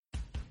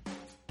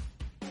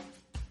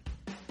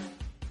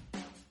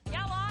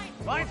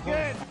Line's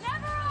good.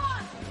 Never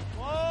on.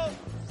 Whoa.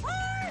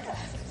 Hard.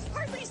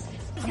 Hardly.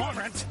 Come on,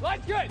 Brent.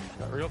 Line's good.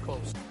 Got real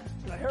close.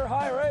 I hear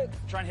high, right?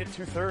 Try and hit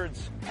 2/3.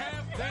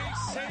 Have they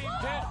saved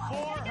it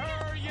for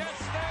her? Yes,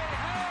 they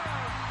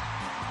have.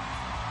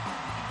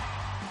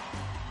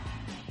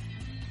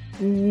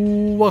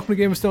 Welcome to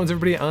Game of Stones,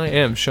 everybody. I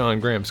am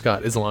Sean Graham.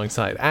 Scott is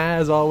alongside.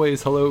 As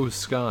always, hello,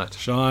 Scott.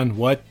 Sean,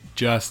 what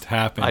just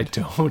happened? I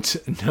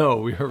don't know.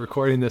 We are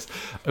recording this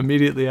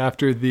immediately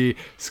after the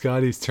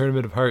Scotties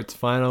Tournament of Hearts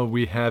final.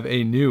 We have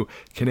a new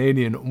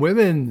Canadian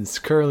women's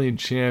curling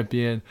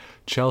champion,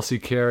 Chelsea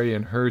Carey,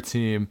 and her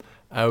team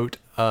out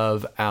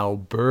of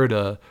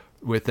Alberta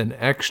with an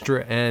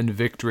extra end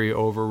victory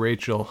over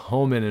Rachel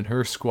Homan and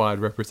her squad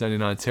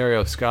representing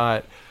Ontario.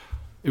 Scott,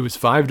 it was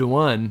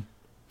 5-1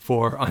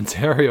 for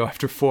Ontario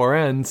after 4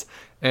 ends,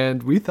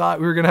 and we thought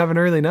we were going to have an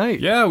early night.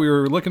 Yeah, we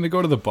were looking to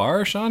go to the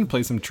bar, Sean,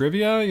 play some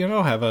trivia,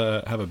 have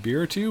a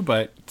beer or two,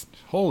 but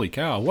holy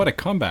cow, what a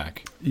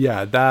comeback.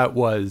 Yeah, that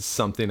was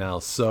something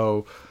else.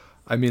 So,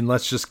 I mean,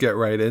 let's just get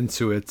right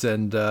into it.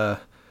 And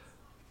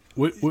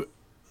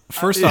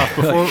first off,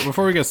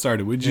 before we get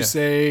started, would you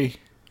say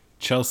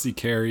Chelsea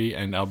Carey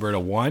and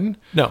Alberta won?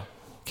 No.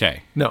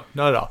 Okay. No,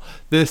 not at all.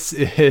 This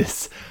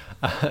is...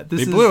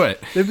 They blew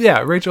it.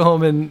 Yeah, Rachel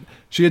Homan,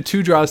 she had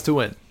 2 draws to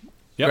win.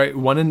 Yep. Right,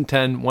 1 in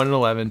 10, 1 in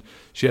 11.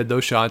 She had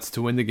those shots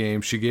to win the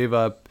game. She gave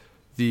up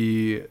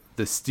the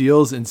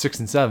steals in 6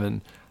 and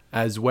 7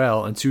 as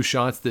well, and 2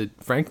 shots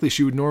that, frankly,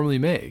 she would normally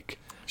make.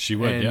 She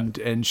would,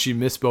 and she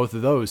missed both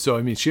of those. So,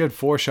 I mean, she had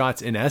 4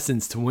 shots in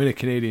essence to win a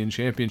Canadian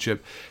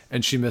championship,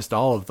 and she missed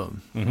all of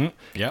them. Mm-hmm.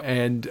 Yep.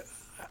 And,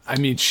 I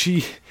mean,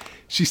 she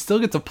still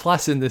gets a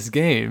plus in this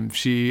game.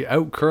 She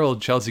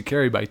out-curled Chelsea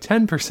Carey by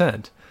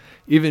 10%,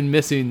 even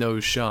missing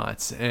those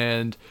shots.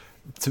 And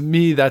to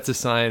me, that's a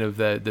sign of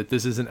that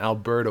this isn't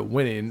Alberta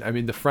winning. I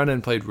mean, the front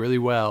end played really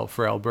well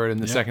for Alberta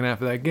in the second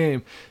half of that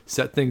game,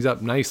 set things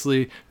up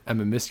nicely.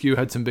 Emma Miskew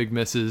had some big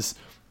misses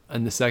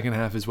in the second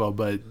half as well,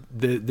 but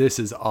this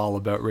is all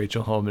about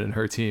Rachel Homan and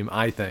her team,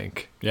 I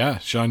think. Yeah,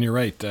 Sean, you're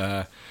right.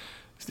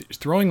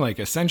 Throwing like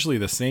essentially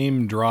the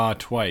same draw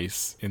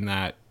twice in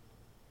that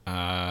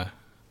 10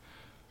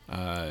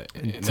 and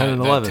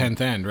 11. 10th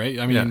end, right?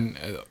 I mean,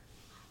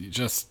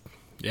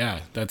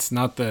 that's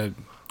not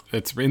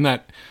it's in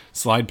that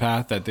slide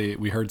path that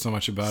we heard so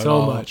much about.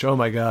 So much. Oh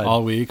my God.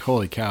 All week.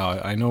 Holy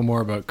cow. I know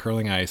more about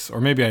curling ice, or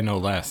maybe I know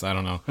less. I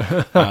don't know.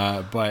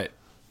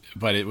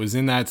 But it was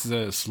in that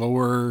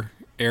slower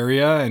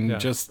area and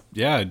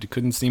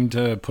couldn't seem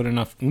to put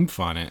enough oomph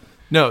on it.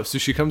 No, so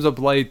she comes up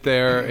light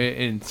there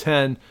in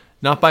 10,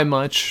 not by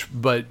much,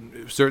 but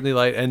certainly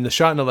light. And the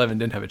shot in 11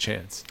 didn't have a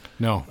chance.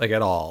 No. Like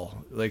at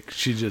all. Like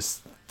she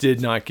just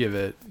did not give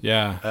it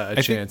a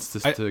chance to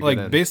get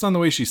in. Based on the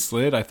way she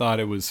slid, I thought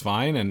it was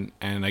fine,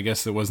 and I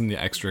guess it wasn't the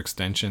extra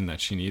extension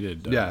that she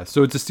needed. Yeah,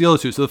 so it's a steal or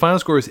 2. So the final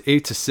score is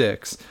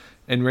 8-6,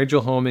 and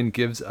Rachel Homan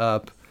gives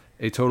up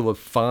a total of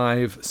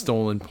 5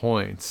 stolen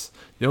points.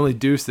 The only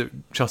deuce that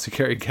Chelsea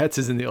Carey gets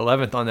is in the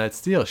 11th on that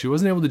steal. She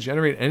wasn't able to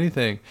generate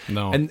anything.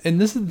 No. And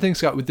this is the thing,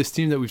 Scott, with this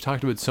team that we've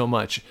talked about so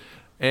much.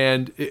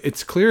 And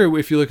it's clear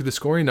if you look at the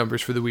scoring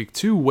numbers for the week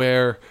too,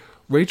 where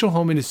Rachel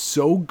Homan is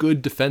so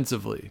good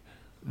defensively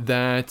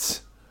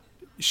that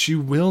she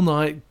will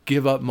not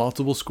give up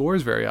multiple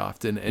scores very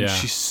often. And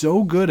she's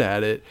so good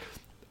at it.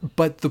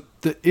 But the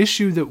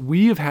issue that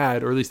we have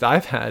had, or at least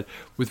I've had,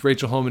 with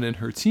Rachel Homan and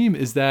her team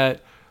is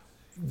that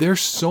they're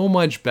so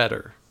much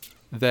better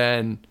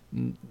than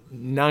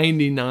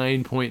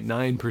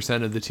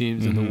 99.9% of the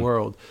teams in the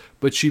world.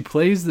 But she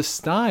plays the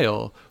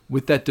style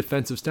with that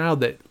defensive style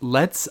that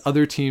lets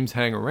other teams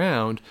hang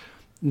around.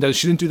 No,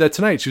 she didn't do that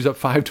tonight. She was up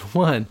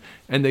 5-1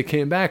 and they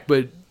came back.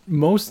 But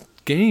most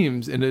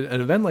games in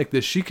an event like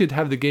this, she could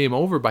have the game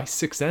over by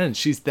 6 ends.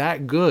 She's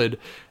that good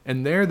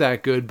and they're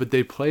that good, but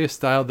they play a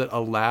style that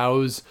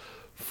allows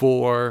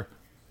for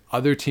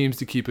other teams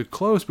to keep it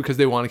close because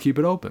they want to keep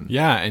it open.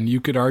 Yeah, and you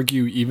could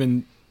argue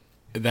even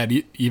they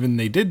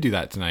did do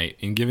that tonight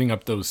in giving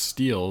up those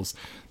steals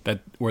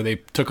where they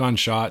took on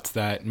shots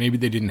that maybe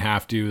they didn't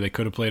have to. They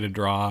could have played a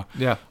draw.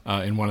 Yeah.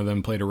 And one of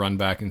them played a run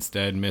back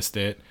instead, missed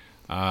it.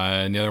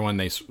 And the other one,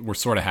 they were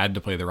sort of had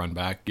to play the run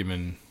back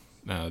given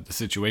the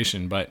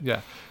situation. But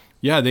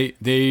they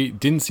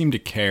didn't seem to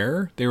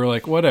care. They were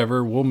like,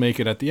 whatever, we'll make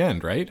it at the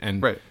end, right?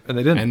 And they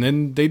didn't. And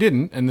then they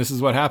didn't, and this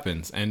is what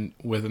happens. And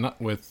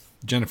with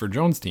Jennifer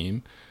Jones'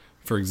 team,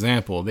 for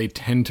example, they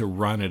tend to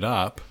run it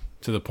up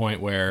to the point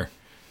where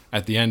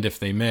at the end, if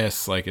they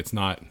miss, like it's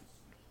not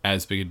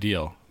as big a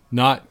deal.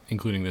 Not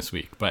including this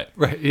week, but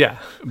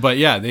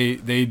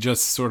they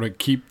just sort of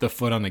keep the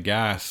foot on the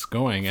gas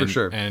going. For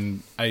sure.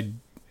 And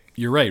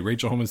you're right.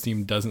 Rachel Homan's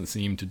team doesn't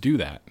seem to do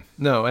that.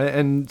 No,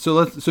 and so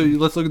let's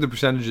look at the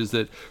percentages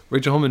that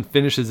Rachel Homan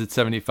finishes at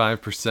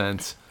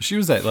 75%. She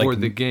was at for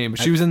the game.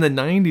 She was in the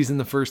 90s in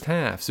the first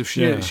half, so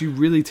she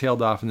really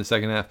tailed off in the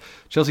second half.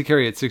 Chelsea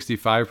Carey at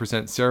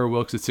 65%, Sarah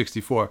Wilkes at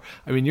 64%.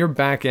 I mean, your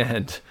back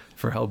end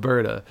for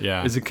Alberta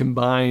is a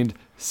combined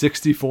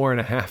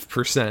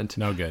 64.5%.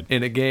 No good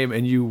in a game,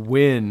 and you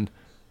win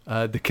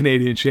the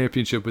Canadian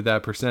Championship with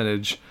that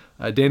percentage.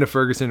 Dana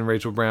Ferguson and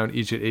Rachel Brown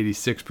each at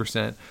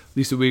 86%.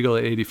 Lisa Weigel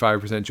at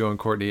 85%. Joan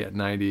Courtney at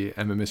 90%.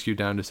 Emma Miskew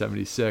down to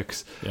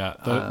 76%. Yeah,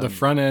 the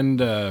front end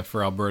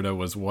for Alberta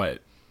was what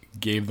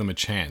gave them a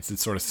chance. It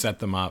sort of set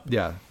them up.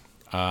 Yeah.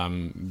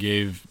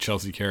 Gave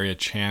Chelsea Carey a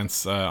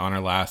chance on her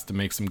last to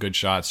make some good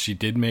shots. She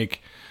did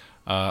make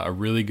a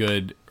really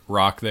good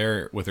rock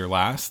there with her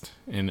last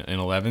in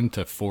 11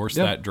 to force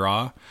that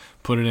draw,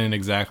 put it in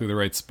exactly the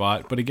right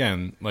spot. But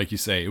again, like you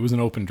say, it was an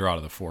open draw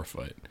to the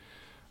 4-foot.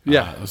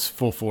 Yeah. It was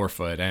full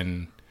 4-foot,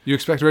 and you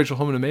expect Rachel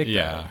Holman to make that.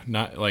 Yeah,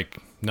 not like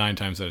 9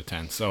 times out of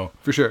 10. So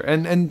for sure.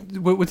 And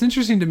what's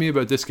interesting to me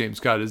about this game,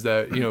 Scott, is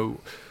that, you know,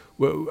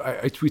 we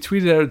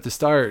tweeted out at the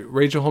start,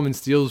 Rachel Holman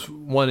steals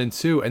 1 and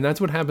 2, and that's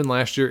what happened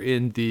last year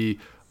in the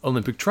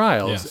Olympic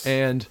trials. Yes.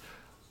 And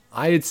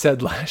I had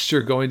said last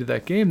year going to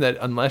that game that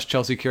unless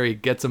Chelsea Carey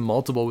gets a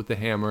multiple with the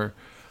hammer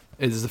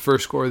as the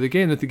first score of the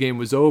game, that the game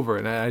was over,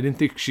 and I didn't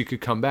think she could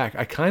come back.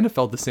 I kind of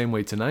felt the same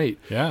way tonight,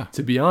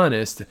 to be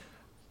honest.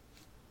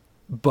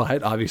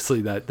 But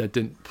obviously that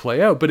didn't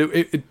play out. But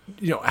it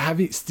you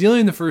know,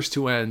 stealing the first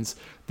 2 ends,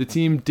 the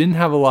team didn't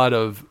have a lot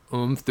of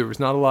oomph. There was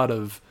not a lot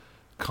of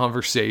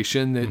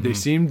conversation. They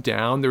seemed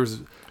down. There was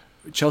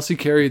Chelsea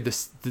Carey, the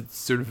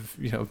sort of,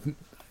 you know,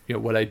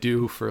 what I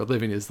do for a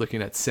living is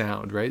looking at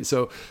sound, right?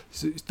 So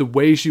the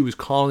way she was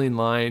calling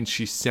lines,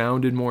 she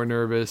sounded more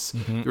nervous.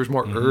 There was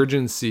more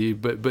urgency,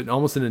 but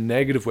almost in a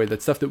negative way.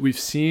 That stuff that we've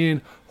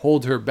seen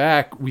hold her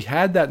back, we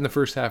had that in the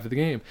first half of the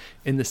game.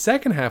 In the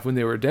second half, when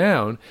they were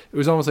down, it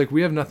was almost like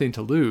we have nothing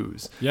to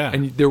lose. Yeah.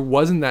 And there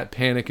wasn't that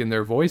panic in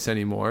their voice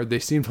anymore. They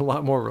seemed a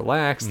lot more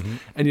relaxed.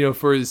 And, you know,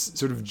 for as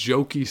sort of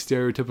jokey,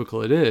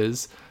 stereotypical it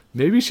is,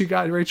 maybe she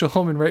got Rachel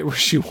Holman right where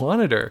she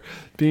wanted her,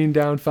 being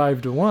down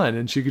 5-1,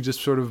 and she could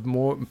just sort of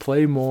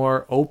play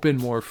more open,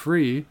 more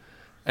free.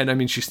 And I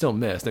mean, she still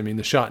missed. I mean,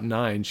 the shot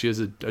 9, she has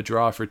a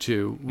draw for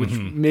 2, which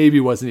maybe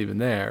wasn't even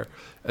there,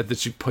 that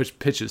she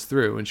pitches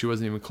through, and she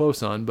wasn't even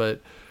close on.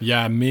 But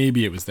yeah,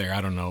 maybe it was there.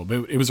 I don't know.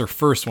 But it was her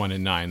first one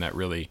in 9 that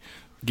really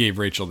gave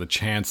Rachel the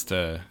chance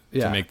to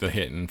make the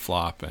hit and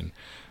flop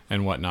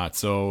and whatnot.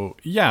 So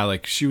yeah,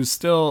 like she was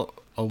still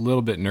a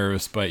little bit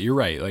nervous, but you're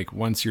right. Like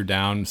once you're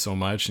down so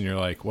much and you're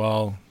like,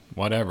 well,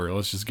 whatever,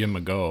 let's just give them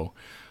a go.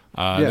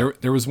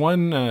 There was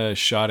one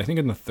shot, I think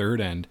in the third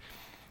end,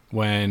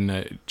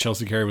 when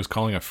Chelsea Carey was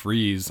calling a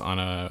freeze on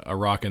a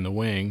rock in the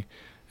wing,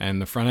 and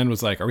the front end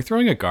was like, are we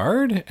throwing a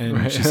guard?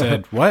 And she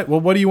said, what? Well,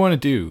 what do you want to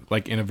do?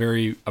 Like in a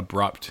very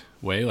abrupt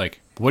way,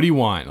 like, what do you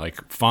want?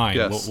 Like, fine,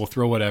 we'll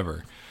throw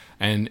whatever.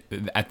 And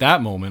at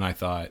that moment I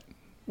thought,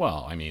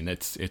 well, I mean,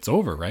 it's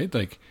over, right?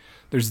 Like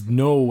there's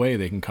no way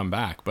they can come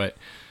back. But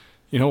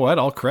you know what?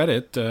 All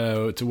credit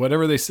to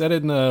whatever they said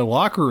in the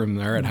locker room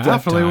there at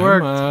definitely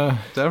halftime.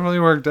 Definitely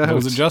worked out.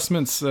 Those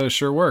adjustments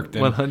sure worked.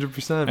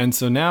 100%. And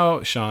so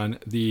now, Sean,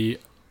 the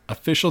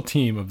official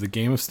team of the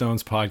Game of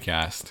Stones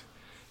podcast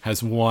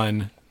has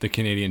won the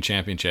Canadian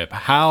Championship.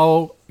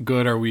 How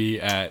good are we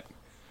at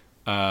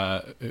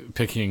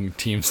picking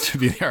teams to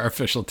be our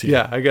official team?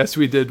 Yeah, I guess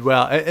we did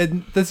well.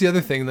 And that's the other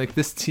thing. Like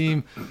this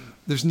team,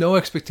 there's no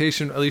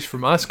expectation, at least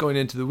from us, going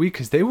into the week,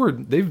 because they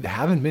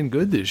haven't been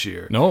good this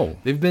year. No,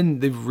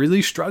 they've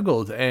really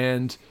struggled,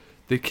 and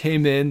they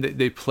came in.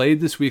 They played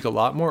this week a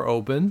lot more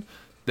open.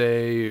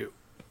 They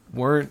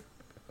weren't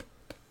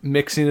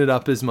mixing it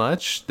up as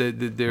much.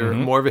 They're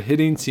more of a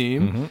hitting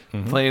team,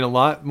 playing a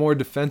lot more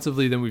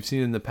defensively than we've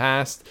seen in the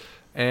past.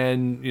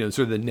 And you know,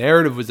 sort of the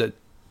narrative was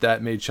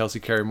that made Chelsea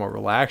Carey more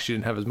relaxed. She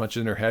didn't have as much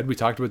in her head. We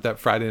talked about that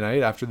Friday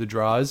night after the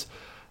draws,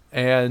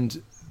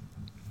 and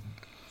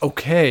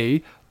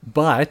okay,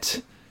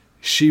 but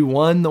she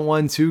won the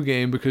 1-2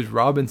 game because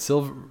Robin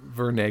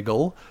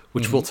Silvernagel,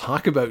 which we'll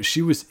talk about,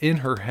 she was in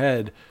her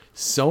head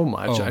so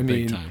much. I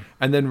mean, time.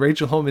 And then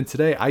Rachel Holman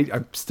today,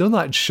 I'm still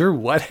not sure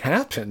what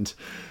happened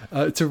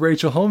to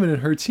Rachel Holman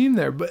and her team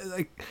there. But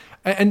like,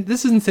 and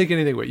this doesn't take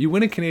anything away. You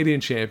win a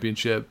Canadian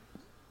Championship,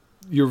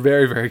 you're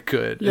very, very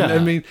good. Yeah. And I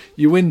mean,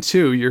 you win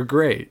 2, you're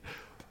great.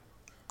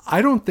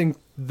 I don't think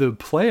the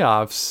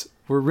playoffs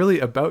were really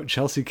about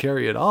Chelsea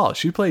Carey at all.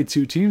 She played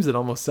 2 teams that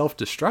almost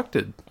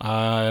self-destructed.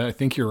 I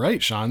think you're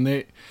right, Sean.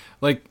 They,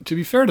 like, to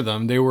be fair to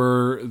them, they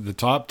were the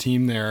top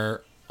team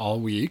there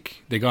all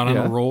week. They got on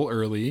a roll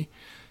early,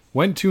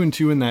 went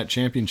 2-2 in that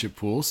championship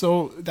pool.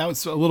 So that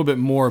was a little bit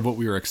more of what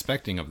we were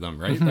expecting of them,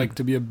 right? Like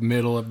to be a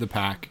middle of the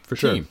pack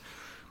team.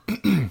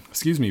 Sure.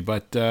 Excuse me,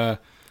 but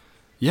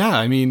yeah,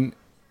 I mean,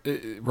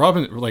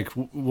 Robin. Like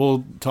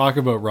we'll talk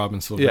about Robin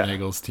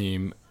Silvernagel's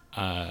team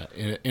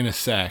in a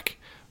sec.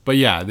 But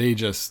yeah, they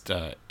just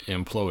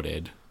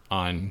imploded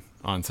on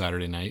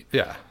Saturday night.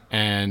 Yeah.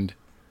 And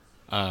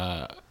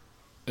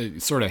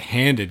it sort of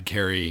handed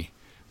Carey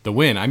the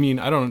win. I mean,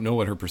 I don't know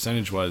what her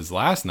percentage was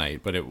last night,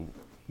 but it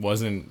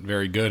wasn't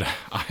very good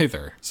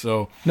either.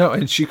 So no,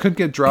 and she couldn't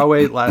get draw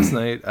weight last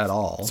night at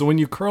all. So when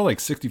you curl like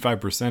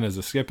 65% as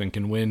a skip and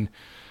can win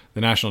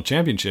the national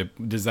championship,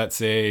 does that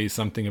say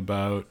something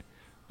about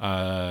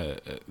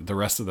the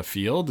rest of the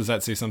field? Does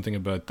that say something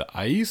about the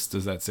ice?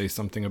 Does that say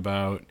something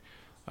about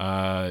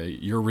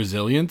your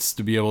resilience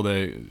to be able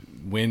to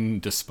win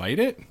despite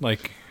it?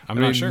 Like, I'm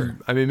not sure.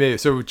 I mean, maybe.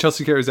 So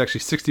Chelsea Carey is actually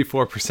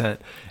 64%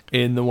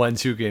 in the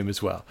 1-2 game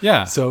as well.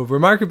 Yeah. So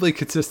remarkably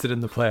consistent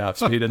in the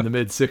playoffs, Pete, in the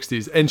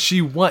mid-60s. And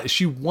she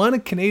won a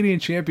Canadian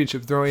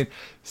championship throwing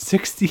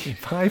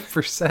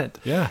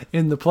 65%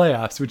 in the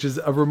playoffs, which is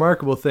a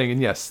remarkable thing.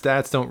 And yes,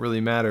 stats don't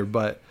really matter,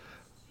 but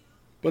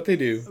they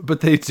do.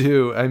 But they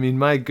do. I mean,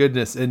 my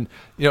goodness. And,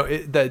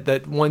 that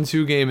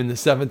 1-2 game in the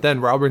seventh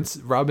end, Robin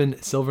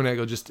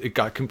Silvernagle it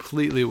got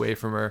completely away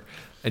from her.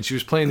 And she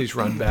was playing these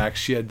run backs.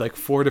 She had like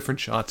 4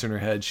 different shots in her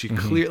head. She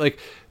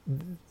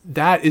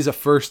that is a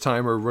first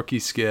timer rookie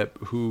skip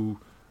who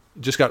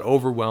just got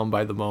overwhelmed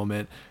by the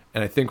moment.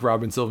 And I think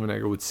Robin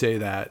Silvernagle would say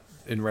that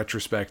in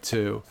retrospect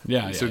too.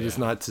 So just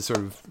not to sort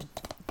of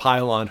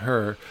pile on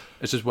her.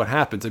 It's just what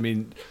happens. I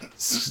mean,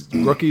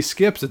 rookie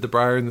skips at the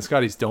Brier and the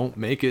Scotties don't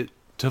make it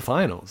to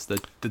finals.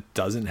 That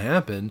doesn't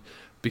happen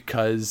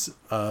because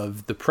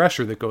of the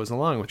pressure that goes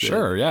along with it.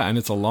 Sure, yeah. And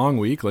it's a long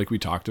week like we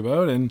talked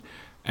about.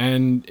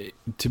 And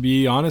to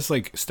be honest,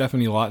 like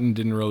Stephanie Lawton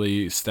didn't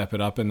really step it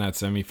up in that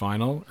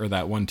semifinal or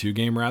that 1-2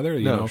 game rather.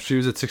 You know? She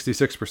was at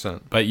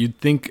 66%. But you'd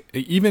think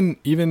even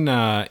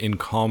in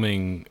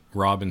calming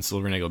Robin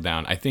Silvernagle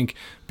down, I think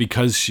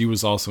because she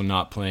was also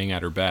not playing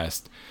at her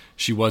best,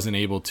 she wasn't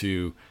able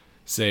to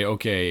say,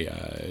 okay,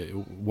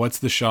 what's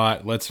the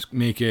shot? Let's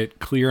make it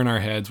clear in our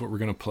heads what we're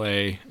going to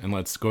play, and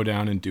let's go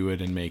down and do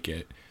it and make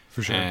it.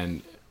 For sure.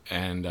 And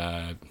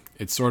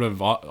it's sort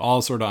of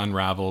all sort of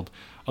unraveled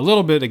a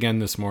little bit again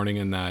this morning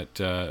in that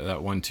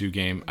 1-2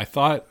 game. I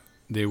thought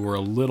they were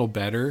a little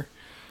better.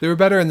 They were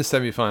better in the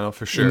semifinal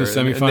for sure. In the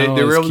semifinal, and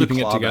they were able keeping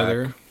to it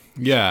together. Back.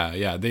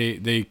 Yeah.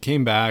 They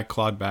came back,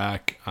 clawed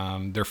back.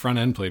 Their front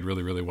end played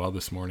really, really well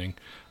this morning.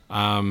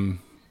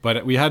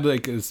 But we had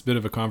like this bit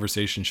of a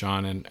conversation,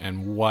 Sean,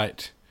 and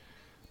what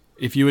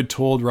if you had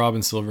told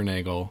Robin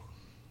Silvernagle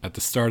at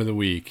the start of the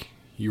week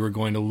you were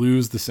going to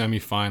lose the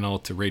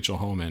semifinal to Rachel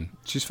Homan?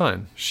 She's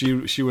fine. She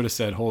would have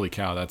said, "Holy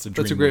cow, that's a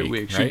dream That's a great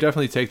week." Right? She'd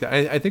definitely take that.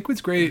 I think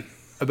what's great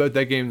about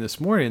that game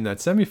this morning, that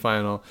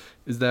semifinal,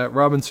 is that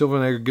Robin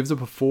Silvernagle gives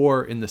up a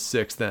 4 in the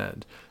sixth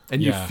end.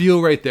 And you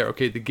feel right there,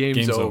 okay, the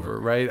game's over,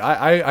 right?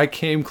 I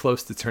came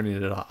close to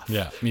turning it off.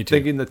 Yeah, me too.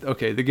 Thinking that,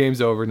 okay, the game's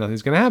over,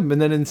 nothing's going to happen.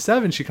 And then in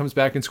 7, she comes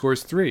back and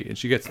scores 3, and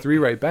she gets 3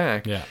 right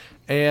back. Yeah.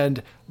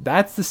 And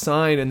that's the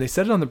sign, and they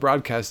said it on the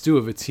broadcast too,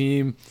 of a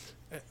team,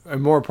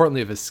 and more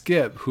importantly, of a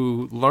skip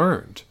who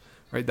learned,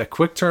 right? That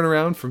quick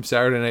turnaround from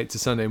Saturday night to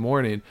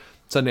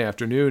Sunday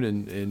afternoon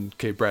in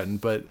Cape Breton.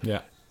 But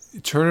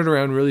turn it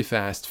around really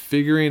fast,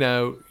 figuring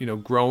out,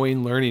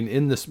 growing, learning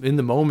in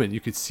the moment. You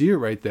could see it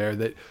right there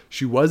that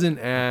she wasn't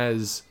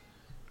as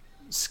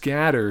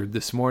scattered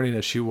this morning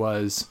as she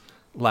was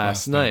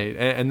last night.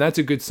 And that's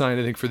a good sign,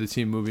 I think, for the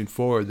team moving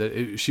forward,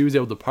 that she was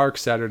able to park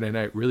Saturday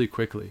night really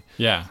quickly.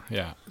 Yeah.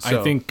 So,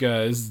 I think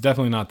this is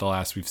definitely not the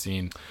last we've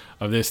seen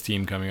of this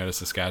team coming out of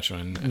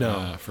Saskatchewan.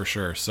 No. For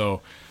sure.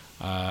 So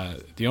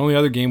the only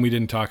other game we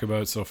didn't talk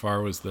about so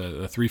far was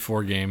the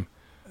 3-4 game.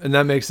 And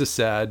that makes us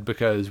sad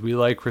because we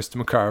like Krista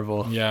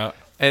McCarville. Yeah.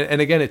 And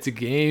again, it's a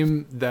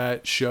game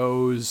that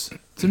shows,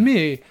 to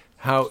me,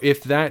 how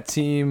if that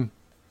team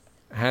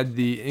had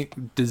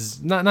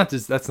that's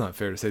not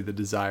fair to say the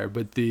desire,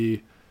 but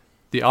the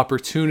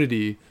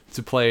opportunity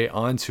to play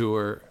on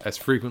tour as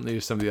frequently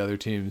as some of the other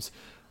teams,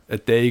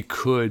 that they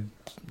could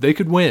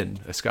win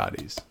a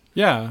Scotties.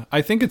 Yeah,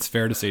 I think it's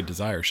fair to say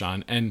desire,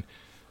 Sean, and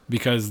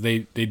because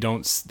they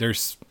don't,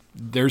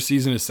 their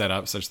season is set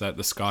up such that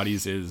the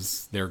Scotties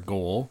is their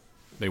goal.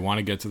 They want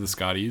to get to the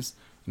Scotties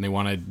and they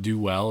want to do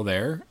well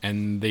there,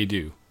 and they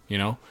do,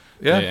 Yeah.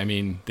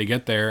 They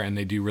get there and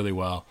they do really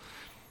well.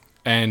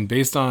 And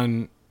based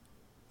on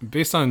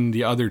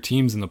the other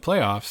teams in the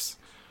playoffs,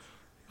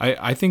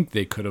 I think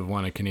they could have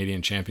won a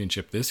Canadian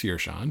championship this year,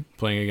 Sean,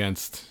 playing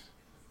against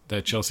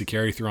the Chelsea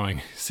Carey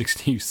throwing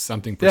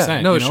 60-something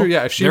percent. Yeah, sure,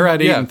 yeah. If they're at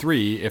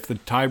 8-3, if the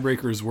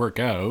tiebreakers work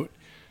out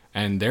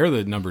and they're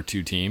the number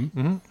 2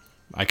 team,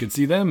 I could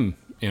see them,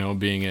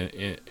 being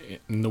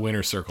in the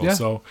winner's circle. Yeah.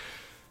 So,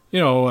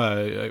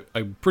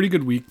 a pretty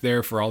good week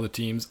there for all the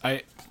teams.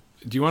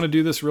 Do you want to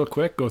do this real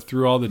quick? Go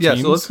through all the teams?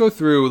 Yeah, so let's go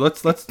through.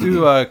 Let's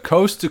do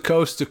coast to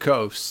coast to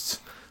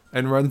coast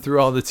and run through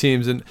all the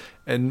teams, and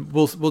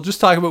we'll just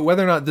talk about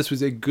whether or not this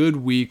was a good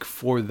week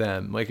for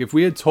them. Like, if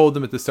we had told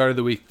them at the start of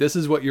the week, this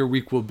is what your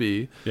week will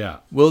be,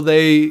 will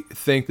they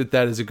think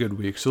that is a good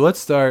week? So let's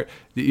start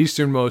the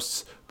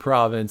easternmost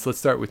province. Let's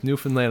start with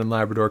Newfoundland and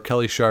Labrador.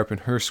 Kelly Sharp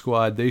and her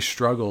squad, they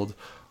struggled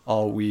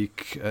all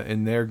week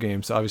in their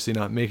games, obviously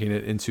not making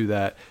it into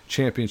that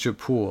championship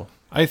pool.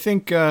 I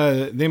think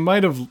they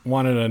might have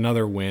wanted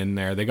another win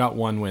there. They got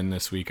 1 win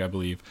this week, I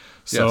believe.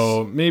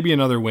 So maybe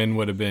another win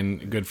would have been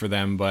good for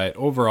them. But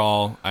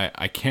overall,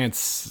 I can't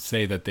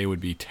say that they would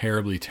be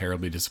terribly,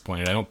 terribly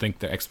disappointed. I don't think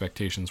the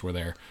expectations were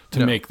there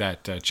to make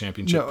that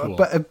championship pool.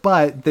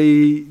 But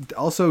they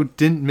also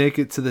didn't make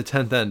it to the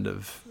 10th end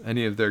of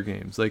any of their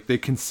games. Like, they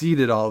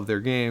conceded all of their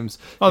games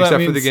that except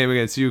for the means- game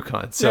against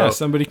UConn. So Yeah,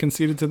 somebody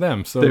conceded to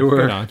them. So they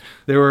good on.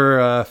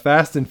 were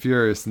fast and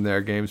furious in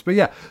their games. But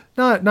yeah,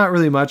 not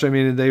really much. I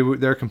mean,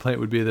 their complaint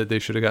would be that they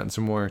should have gotten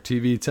some more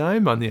TV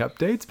time on the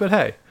updates. But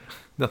hey,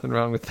 nothing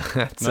wrong with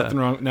that. Nothing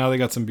wrong. Now they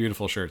got some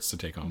beautiful shirts to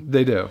take home.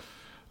 They do.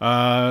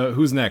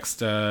 Who's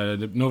next?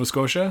 Nova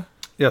Scotia?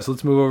 Yeah, so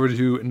let's move over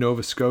to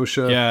Nova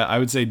Scotia. Yeah, I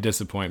would say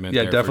disappointment.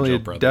 Yeah, there definitely, for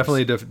Jill Brothers.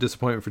 definitely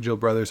disappointment for Jill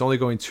Brothers. Only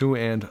going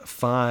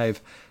 2-5,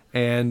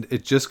 and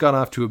it just got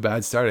off to a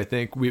bad start. I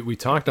think we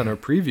talked on our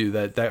preview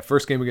that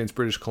first game against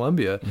British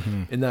Columbia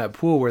in that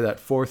pool where that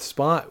fourth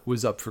spot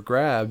was up for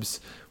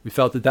grabs. We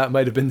felt that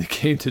might have been the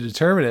game to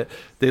determine it.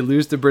 They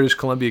lose to British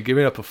Columbia,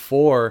 giving up a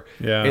 4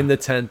 in the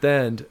 10th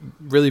end,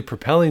 really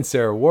propelling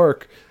Sarah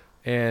Work.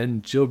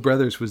 And Jill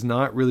Brothers was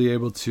not really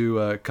able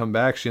to come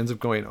back. She ends up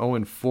going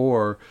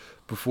 0-4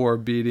 before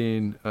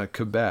beating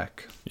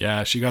Quebec.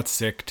 Yeah, she got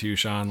sick too,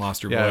 Sean.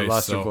 Lost her voice. Yeah,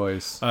 lost her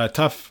voice.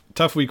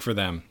 Tough week for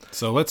them.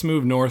 So let's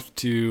move north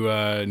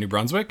to New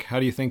Brunswick. How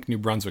do you think New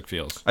Brunswick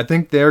feels? I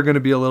think they're going to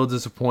be a little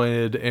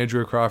disappointed.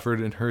 Andrea Crawford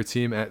and her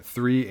team at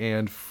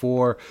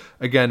 3-4.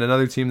 Again,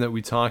 another team that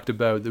we talked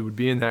about that would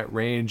be in that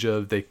range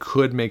of they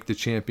could make the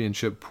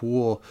championship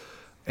pool.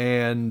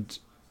 And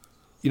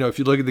if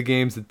you look at the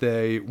games that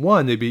they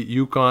won, they beat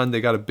Yukon.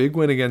 They got a big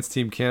win against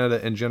Team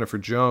Canada and Jennifer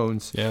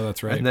Jones. Yeah,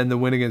 that's right. And then the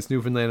win against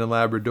Newfoundland and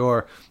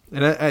Labrador.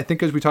 And I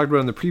think, as we talked about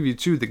in the preview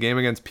too, the game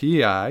against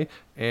PEI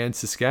and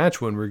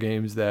Saskatchewan were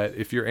games that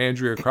if you're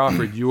Andrea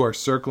Crawford, you are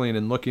circling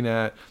and looking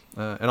at,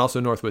 and also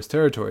Northwest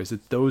Territories,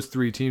 that those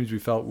three teams we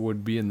felt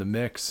would be in the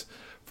mix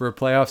for a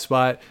playoff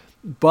spot.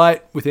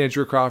 But with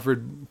Andrea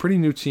Crawford, pretty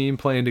new team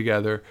playing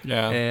together,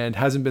 and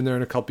hasn't been there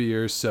in a couple of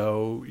years.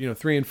 So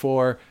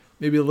 3-4.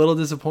 Maybe a little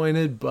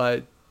disappointed,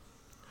 but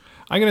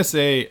I'm going to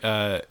say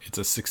it's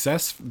a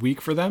success week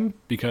for them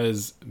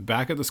because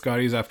back at the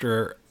Scotties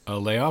after a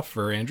layoff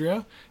for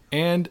Andrea,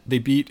 and they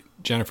beat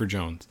Jennifer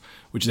Jones,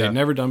 which they'd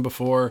never done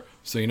before.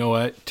 So you know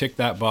what? Tick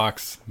that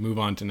box, move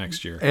on to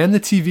next year. And the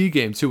TV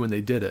game, too, when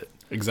they did it.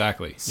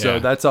 Exactly. So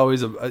that's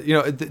always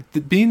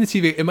being the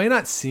TV, it might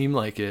not seem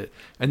like it.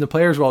 And the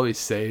players will always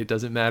say it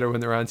doesn't matter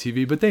when they're on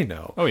TV, but they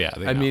know. Oh, yeah.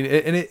 They know. I mean,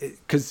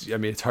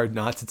 it's hard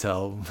not to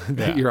tell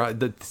that you're on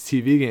the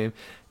TV game.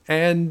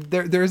 And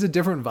there is a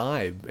different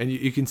vibe. And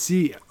you can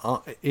see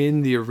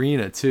in the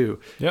arena, too.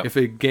 Yep. If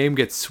a game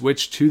gets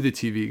switched to the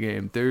TV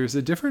game, there's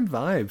a different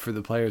vibe for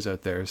the players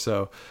out there.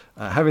 So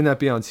having that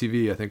be on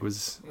TV, I think,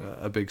 was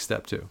a big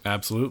step, too.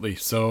 Absolutely.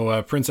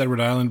 So Prince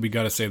Edward Island, we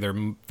got to say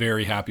they're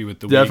very happy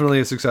with the week.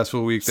 Definitely a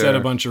successful week there. Set a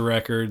bunch of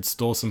records,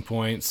 stole some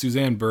points.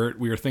 Suzanne Burt,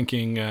 we were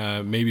thinking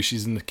maybe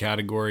she's in the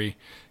category,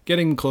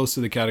 getting close to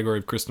the category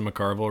of Krista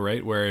McCarville,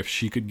 right? Where if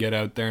she could get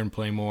out there and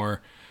play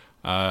more,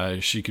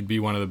 she could be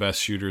one of the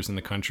best shooters in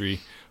the country.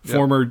 Yep.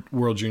 Former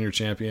world junior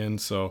champion,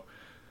 so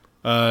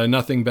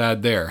nothing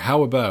bad there.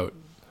 How about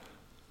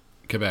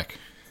Quebec?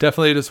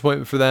 Definitely a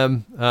disappointment for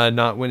them,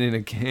 not winning a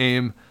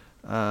game.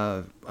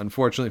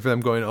 Unfortunately for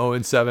them, going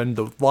 0-7.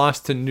 The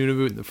loss to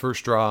Nunavut in the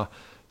first draw,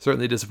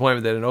 certainly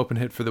disappointment. They had an open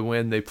hit for the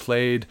win. They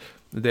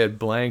had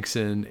blanks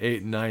in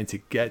 8 and 9 to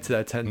get to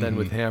that 10th end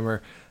with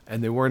Hammer,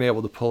 and they weren't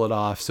able to pull it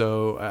off.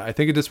 So I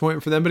think a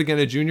disappointment for them. But again,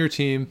 a junior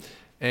team.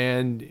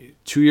 And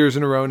 2 years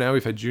in a row now,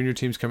 we've had junior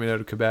teams coming out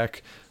of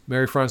Quebec.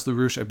 Marie-France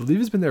LaRouche, I believe,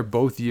 has been there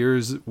both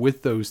years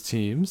with those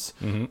teams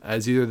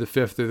as either the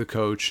fifth or the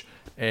coach.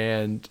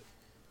 And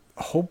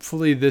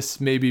hopefully this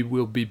maybe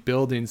will be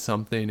building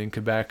something in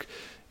Quebec.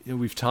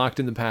 We've talked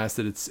in the past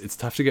that it's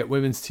tough to get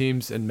women's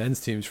teams and men's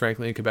teams,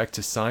 frankly, in Quebec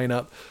to sign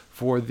up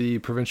for the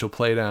provincial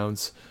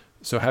playdowns.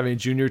 So having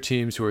junior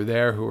teams who are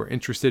there, who are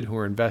interested, who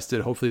are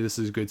invested, hopefully this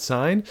is a good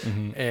sign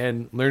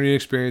and learning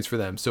experience for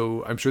them.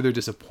 So I'm sure they're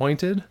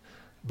disappointed,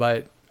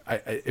 but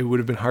it would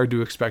have been hard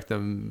to expect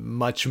them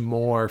much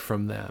more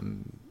from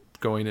them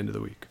going into the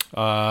week.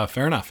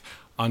 Fair enough.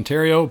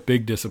 Ontario,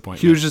 big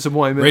disappointment. Huge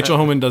disappointment. Rachel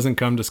Homan doesn't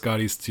come to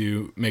Scotties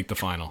to make the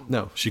final.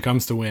 No. She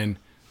comes to win,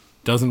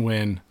 doesn't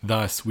win,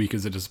 thus week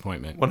is a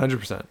disappointment.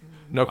 100%.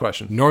 No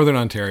question. Northern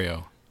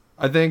Ontario.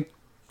 I think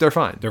they're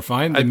fine. They're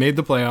fine. They made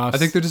the playoffs. I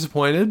think they're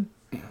disappointed,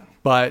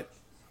 but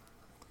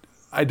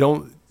I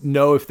don't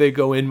know if they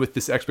go in with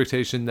this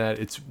expectation that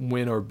it's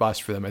win or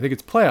bust for them. I think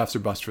it's playoffs or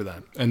bust for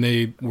them. And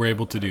they were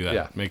able to do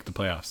that, make the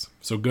playoffs.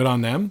 So good on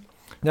them.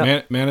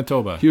 No.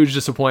 Manitoba. Huge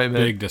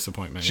disappointment. Big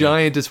disappointment.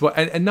 Giant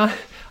disappointment. And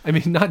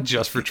not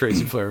just for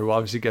Tracy Flair. We'll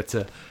obviously get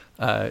to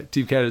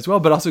Team Canada as well,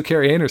 but also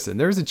Carrie Anderson.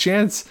 There was a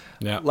chance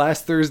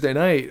last Thursday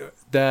night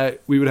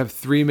that we would have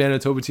 3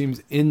 Manitoba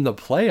teams in the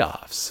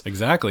playoffs.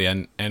 Exactly,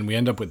 and we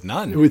end up with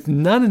none. With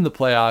none in the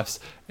playoffs.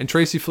 And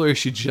Tracy Fleury,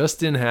 she just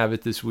didn't have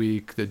it this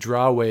week. The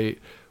draw weight,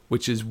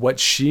 which is what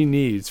she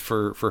needs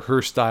for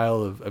her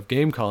style of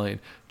game calling,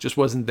 just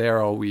wasn't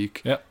there all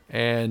week. Yep.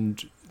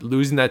 And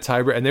losing that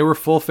tiebreaker, and they were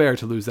full fair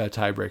to lose that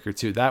tiebreaker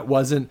too. That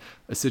wasn't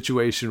a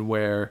situation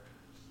where,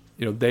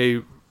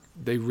 they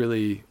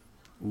really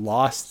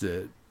lost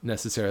it.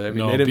 necessarily. I mean,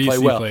 No, they didn't play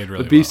BC well, played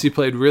really but BC well.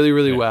 played really,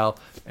 really Yeah. well.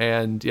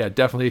 And yeah,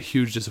 definitely a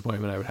huge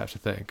disappointment, I would have to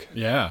think.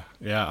 Yeah,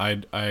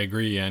 I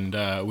agree. And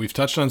we've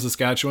touched on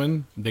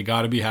Saskatchewan. They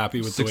got to be happy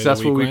with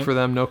Successful the way the week went. for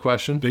them, no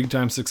question. Big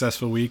time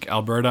successful week.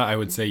 Alberta, I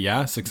would say,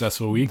 yeah,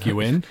 successful week. You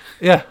win.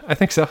 Yeah, I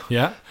think so.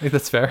 Yeah. I think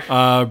that's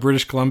fair.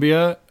 British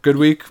Columbia, Good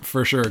week.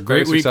 for sure. Very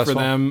Great week successful. for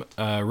them.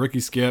 Rookie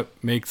Skip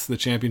makes the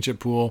championship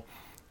pool.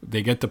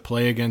 They get to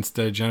play against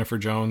Jennifer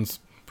Jones.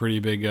 Pretty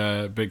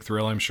big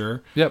thrill, I'm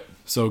sure. Yep.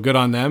 So good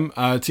on them.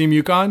 Team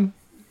Yukon,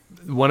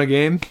 Won a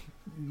game.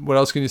 What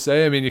else can you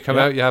say? I mean, you come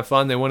Yeah. out, you have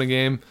fun. They won a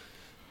game.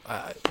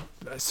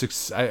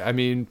 I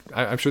mean,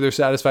 I'm sure they're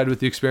satisfied with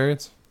the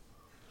experience.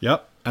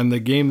 Yep. And the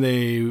game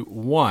they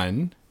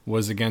won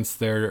was against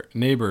their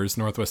neighbors,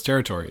 Northwest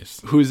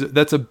Territories.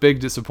 That's a big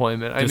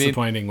disappointment.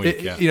 Disappointing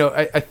week, yeah. You know,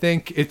 I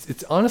think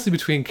it's honestly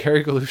between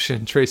Carrie Galusha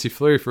and Tracy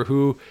Fleury for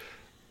who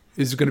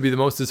is going to be the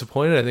most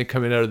disappointed. I think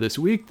coming out of this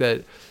week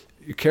that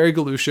Carrie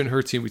Galusha and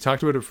her team, we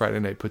talked about it Friday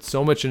night, put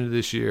so much into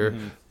this year.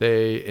 Mm-hmm.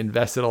 They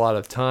invested a lot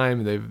of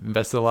time. They've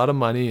invested a lot of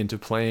money into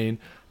playing,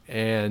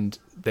 and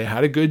they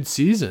had a good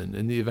season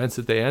in the events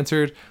that they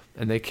entered.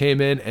 And they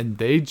came in and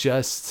they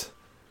just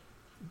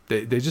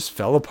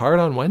fell apart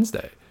on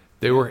Wednesday.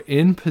 They were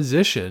in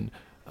position.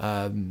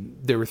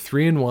 They were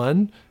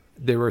 3-1.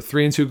 They were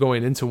 3-2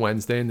 going into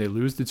Wednesday, and they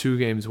lose the 2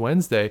 games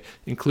Wednesday,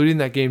 including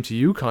that game to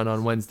Yukon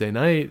on Wednesday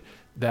night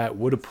that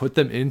would have put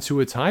them into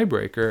a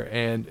tiebreaker,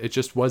 and it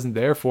just wasn't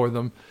there for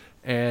them.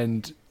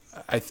 And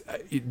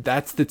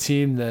that's the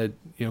team that,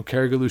 you know,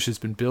 Carrie Galusha has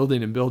been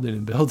building and building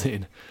and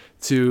building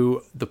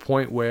to the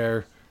point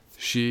where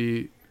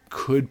she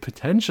could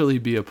potentially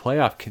be a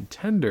playoff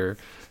contender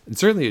and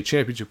certainly a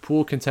championship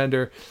pool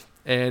contender.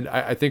 And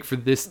I think for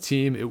this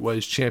team, it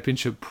was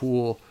championship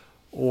pool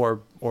or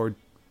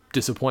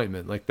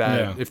disappointment like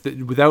that.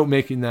 Yeah. Without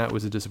making that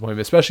was a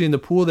disappointment, especially in the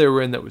pool they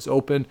were in that was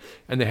open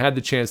and they had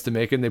the chance to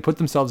make it. And they put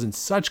themselves in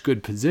such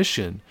good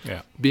position,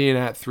 being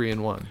at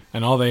 3-1.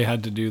 And all they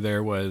had to do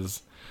there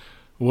was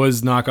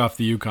knock off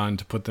the Yukon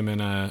to put them in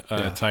a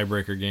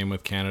tiebreaker game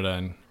with Canada,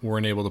 and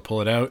weren't able to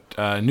pull it out.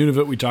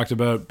 Nunavut, we talked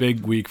about,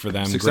 big week for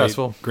them.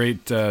 Successful.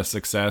 Great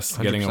success,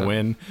 100%. getting a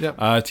win.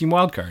 Yep. Team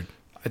Wildcard.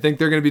 I think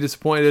they're going to be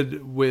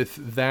disappointed with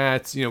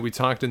that. You know, we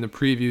talked in the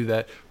preview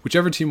that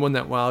whichever team won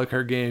that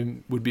wildcard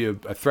game would be a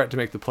threat to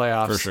make the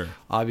playoffs. For sure.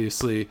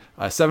 Obviously,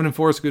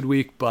 7-4 is a good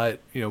week,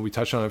 but you know, we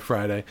touched on it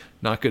Friday.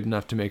 Not good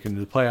enough to make it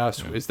into the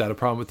playoffs. Yeah. Is that a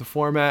problem with the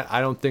format?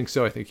 I don't think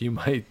so. I think you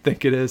might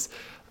think it is,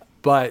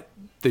 but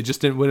they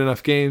just didn't win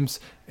enough games,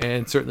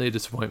 and certainly a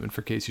disappointment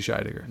for Casey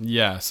Scheidegger.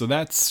 Yeah. So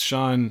that's,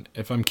 Sean,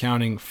 if I'm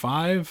counting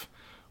 5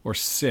 or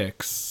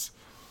 6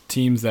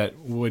 teams that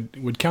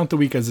would count the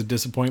week as a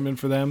disappointment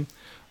for them.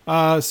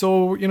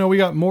 So, you know, we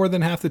got more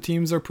than half the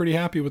teams are pretty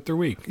happy with their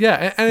week.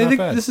 Yeah, and I think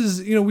bad. this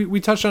is, you know, we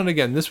touched on it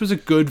again. This was a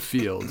good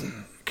field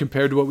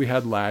compared to what we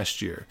had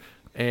last year.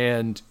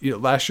 And, you know,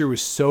 last year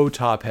was so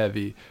top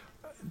heavy.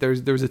 There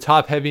was a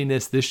top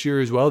heaviness this year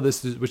as well,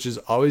 which is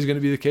always going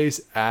to be the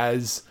case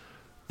as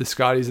the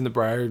Scotties and the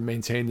Brier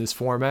maintain this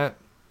format.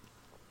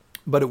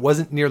 But it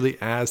wasn't nearly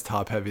as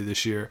top heavy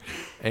this year.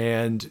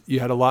 And you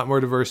had a lot more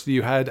diversity.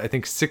 You had, I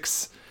think,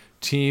 6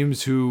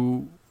 teams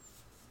who,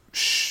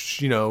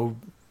 you know,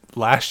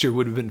 last year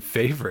would have been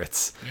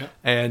favorites. Yeah.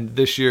 And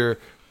this year,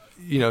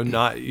 you know,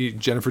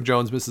 Jennifer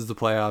Jones misses the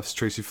playoffs.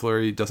 Tracy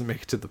Fleury doesn't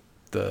make it to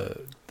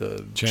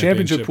the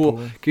championship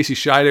pool. Casey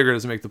Scheidegger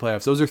doesn't make the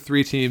playoffs. Those are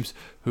 3 teams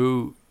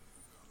who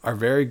are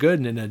very good,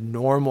 and in a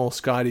normal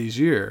Scotties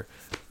year,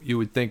 you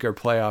would think are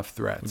playoff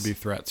threats. Would be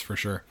threats for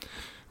sure.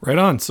 Right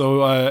on.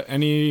 So,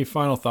 any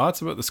final thoughts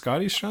about the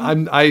Scotties,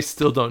 Sean? I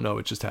still don't know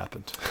what just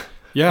happened.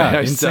 Yeah,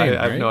 insane.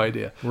 I have right? no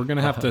idea. We're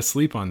gonna have to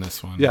sleep on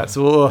this one. Yeah.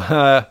 So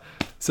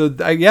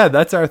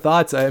that's our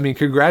thoughts. I mean,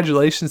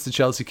 congratulations to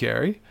Chelsea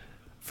Carey,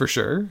 for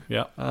sure.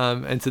 Yeah.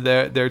 And to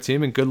their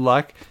team, and good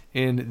luck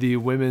in the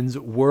Women's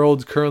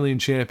World Curling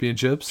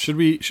Championships. Should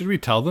we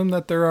tell them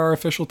that they're our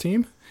official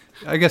team?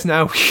 I guess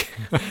now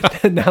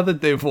now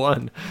that they've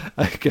won,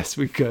 I guess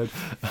we could.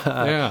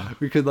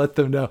 We could let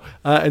them know,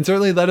 and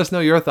certainly let us know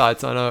your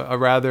thoughts on a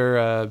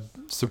rather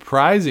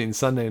surprising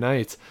Sunday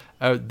night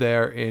out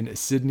there in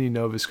Sydney,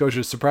 Nova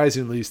Scotia.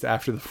 Surprising, at least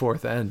after the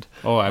 4th end.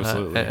 Oh,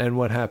 absolutely. And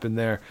what happened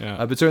there.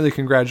 Yeah. But certainly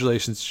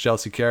congratulations to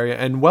Chelsea Carey,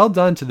 and well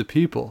done to the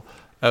people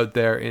out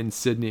there in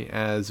Sydney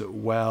as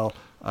well.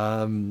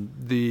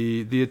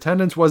 The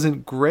attendance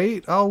wasn't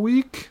great all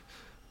week,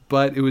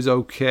 but it was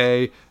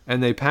okay,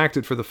 and they packed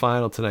it for the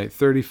final tonight.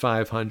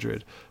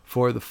 3,500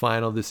 for the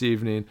final this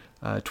evening,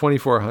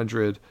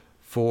 2,400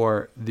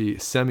 for the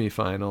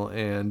semifinal,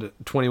 and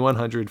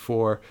 2,100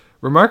 for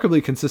remarkably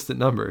consistent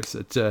numbers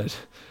at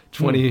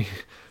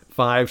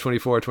 25,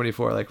 24,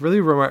 24. Like really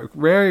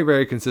very,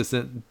 very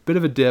consistent. Bit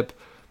of a dip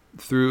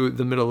through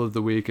the middle of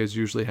the week, as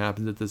usually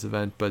happens at this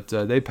event, but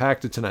they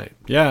packed it tonight.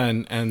 Yeah,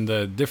 and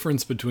the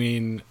difference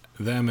between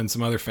them and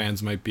some other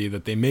fans might be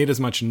that they made as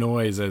much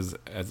noise as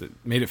it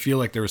made it feel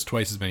like there was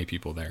twice as many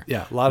people there.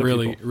 Yeah, a lot of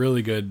really, people.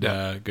 really good,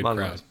 good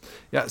crowd.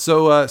 Yeah,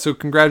 so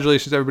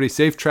congratulations, everybody.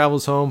 Safe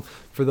travels home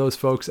for those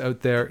folks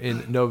out there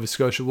in Nova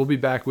Scotia. We'll be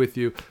back with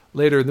you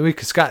later in the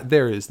week. Scott,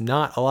 there is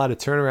not a lot of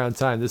turnaround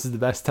time. This is the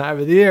best time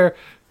of the year.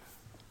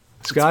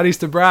 Scotties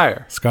to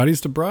Briar.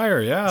 Scotties to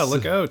Briar, yeah,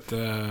 look out.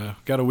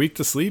 Got a week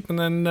to sleep and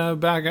then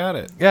back at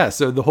it. Yeah,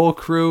 so the whole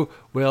crew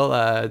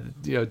will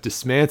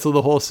dismantle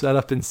the whole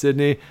setup in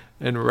Sydney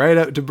and right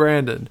out to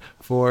Brandon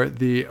for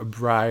the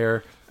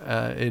Briar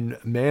in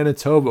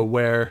Manitoba,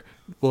 where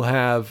we'll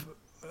have,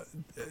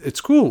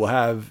 it's cool, we'll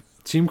have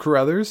Team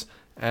Carruthers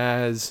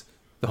as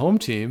the home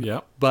team,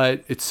 yep.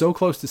 But it's so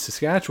close to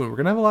Saskatchewan. We're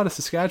going to have a lot of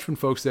Saskatchewan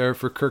folks there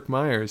for Kirk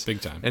Myers. Big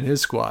time. And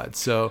his squad.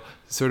 So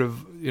sort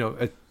of,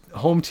 a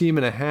home team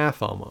and a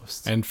half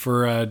almost. And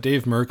for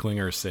Dave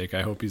Merklinger's sake,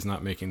 I hope he's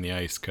not making the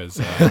ice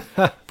because,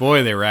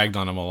 boy, they ragged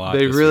on him a lot.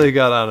 They really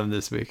got on him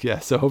this week. Yeah,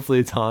 so hopefully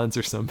it's Hans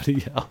or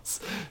somebody else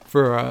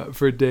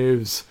for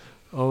Dave's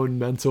own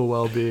mental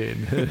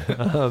well-being.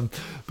 But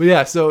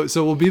yeah, so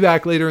we'll be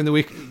back later in the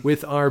week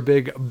with our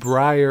big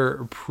Briar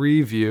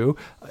preview.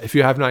 If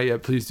you have not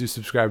yet, please do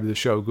subscribe to the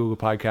show, Google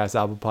Podcasts,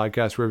 Apple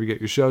Podcasts, wherever you get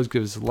your shows.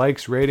 Give us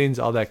likes, ratings,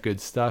 all that good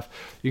stuff.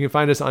 You can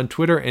find us on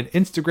Twitter and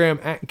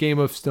Instagram at Game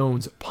of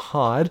Stones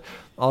Pod.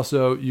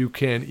 Also, you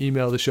can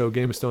email the show,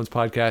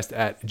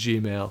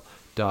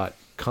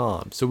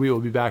 gameofstonespodcast@gmail.com. So we will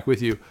be back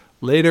with you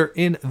later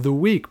in the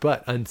week.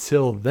 But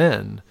until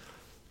then,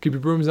 keep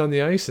your brooms on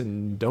the ice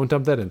and don't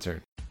dump that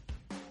intern.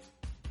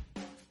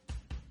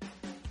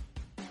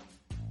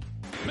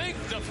 Make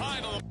the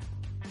final.